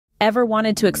Ever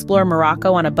wanted to explore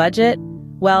Morocco on a budget?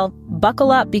 Well,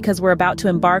 buckle up because we're about to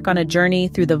embark on a journey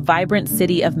through the vibrant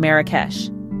city of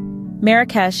Marrakesh.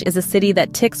 Marrakesh is a city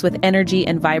that ticks with energy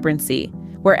and vibrancy,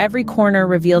 where every corner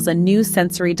reveals a new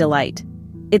sensory delight.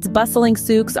 Its bustling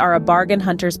souks are a bargain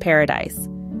hunter's paradise.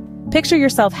 Picture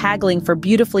yourself haggling for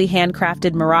beautifully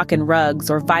handcrafted Moroccan rugs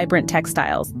or vibrant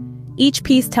textiles, each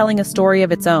piece telling a story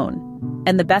of its own.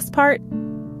 And the best part?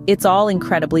 It's all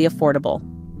incredibly affordable.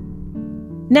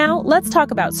 Now, let's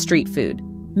talk about street food.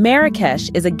 Marrakesh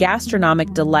is a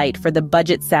gastronomic delight for the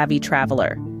budget-savvy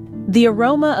traveler. The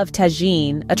aroma of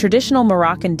tagine, a traditional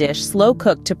Moroccan dish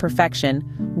slow-cooked to perfection,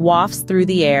 wafts through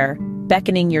the air,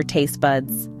 beckoning your taste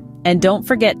buds. And don't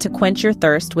forget to quench your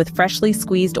thirst with freshly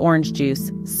squeezed orange juice,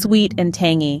 sweet and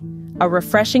tangy, a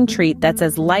refreshing treat that's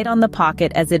as light on the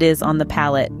pocket as it is on the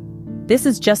palate. This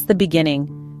is just the beginning.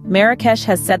 Marrakesh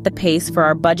has set the pace for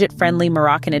our budget-friendly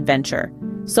Moroccan adventure.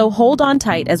 So hold on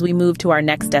tight as we move to our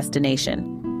next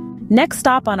destination. Next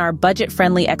stop on our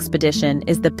budget-friendly expedition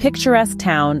is the picturesque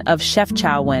town of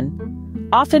Chefchaouen.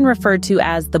 Often referred to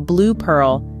as the Blue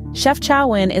Pearl,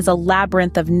 Chefchaouen is a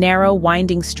labyrinth of narrow,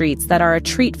 winding streets that are a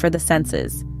treat for the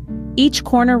senses. Each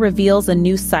corner reveals a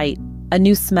new sight, a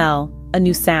new smell, a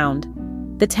new sound.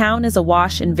 The town is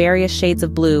awash in various shades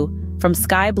of blue, from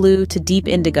sky blue to deep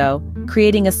indigo,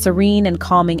 creating a serene and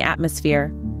calming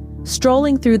atmosphere.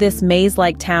 Strolling through this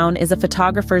maze-like town is a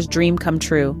photographer's dream come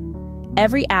true.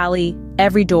 Every alley,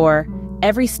 every door,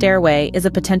 every stairway is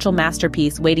a potential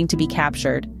masterpiece waiting to be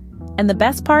captured. And the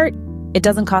best part? It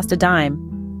doesn't cost a dime.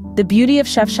 The beauty of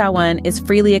Chefchaouen is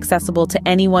freely accessible to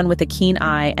anyone with a keen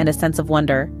eye and a sense of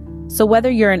wonder. So whether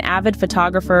you're an avid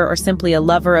photographer or simply a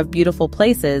lover of beautiful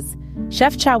places,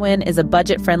 Chefchaouen is a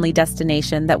budget-friendly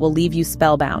destination that will leave you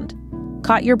spellbound.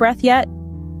 Caught your breath yet?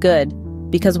 Good,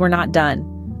 because we're not done.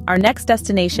 Our next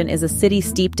destination is a city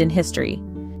steeped in history.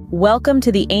 Welcome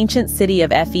to the ancient city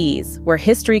of Fez, where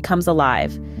history comes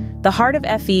alive. The heart of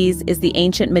Fez is the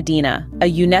ancient Medina,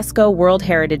 a UNESCO World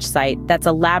Heritage Site that's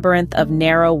a labyrinth of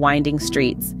narrow, winding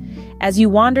streets. As you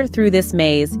wander through this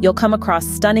maze, you'll come across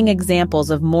stunning examples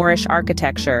of Moorish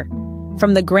architecture,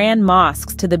 from the grand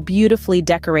mosques to the beautifully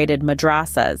decorated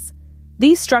madrasas.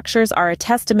 These structures are a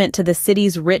testament to the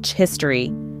city's rich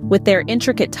history, with their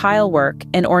intricate tile work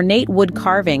and ornate wood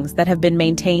carvings that have been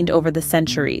maintained over the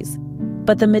centuries.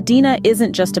 But the Medina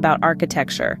isn't just about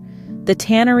architecture. The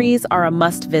tanneries are a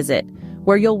must-visit,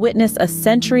 where you'll witness a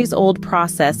centuries-old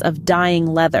process of dyeing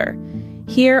leather.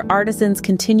 Here, artisans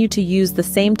continue to use the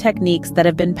same techniques that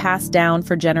have been passed down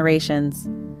for generations.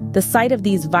 The sight of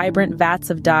these vibrant vats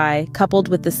of dye, coupled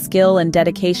with the skill and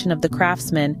dedication of the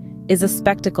craftsmen, is a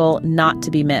spectacle not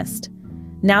to be missed.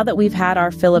 Now that we've had our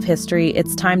fill of history,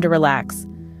 it's time to relax.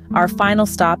 Our final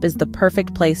stop is the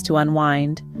perfect place to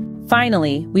unwind.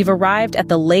 Finally, we've arrived at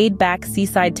the laid-back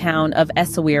seaside town of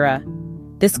Essaouira.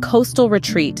 This coastal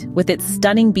retreat, with its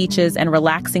stunning beaches and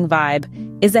relaxing vibe,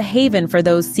 is a haven for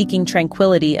those seeking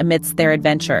tranquility amidst their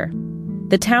adventure.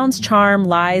 The town's charm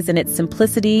lies in its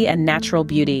simplicity and natural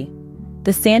beauty.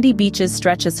 The sandy beaches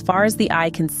stretch as far as the eye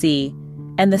can see,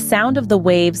 and the sound of the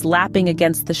waves lapping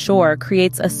against the shore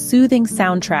creates a soothing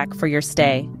soundtrack for your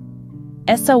stay.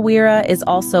 Essaouira is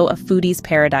also a foodie's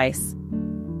paradise.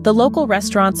 The local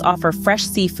restaurants offer fresh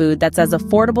seafood that's as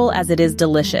affordable as it is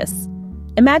delicious.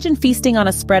 Imagine feasting on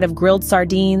a spread of grilled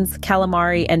sardines,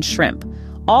 calamari, and shrimp,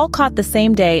 all caught the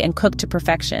same day and cooked to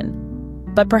perfection.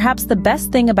 But perhaps the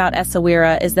best thing about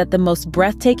Essaouira is that the most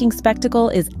breathtaking spectacle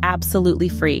is absolutely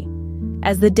free.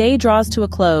 As the day draws to a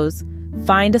close,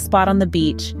 find a spot on the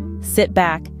beach, sit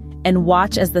back, and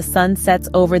watch as the sun sets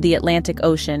over the Atlantic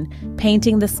Ocean,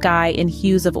 painting the sky in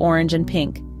hues of orange and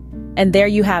pink. And there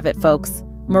you have it, folks.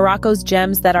 Morocco's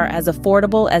gems that are as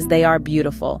affordable as they are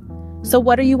beautiful. So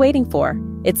what are you waiting for?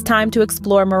 It's time to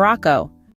explore Morocco.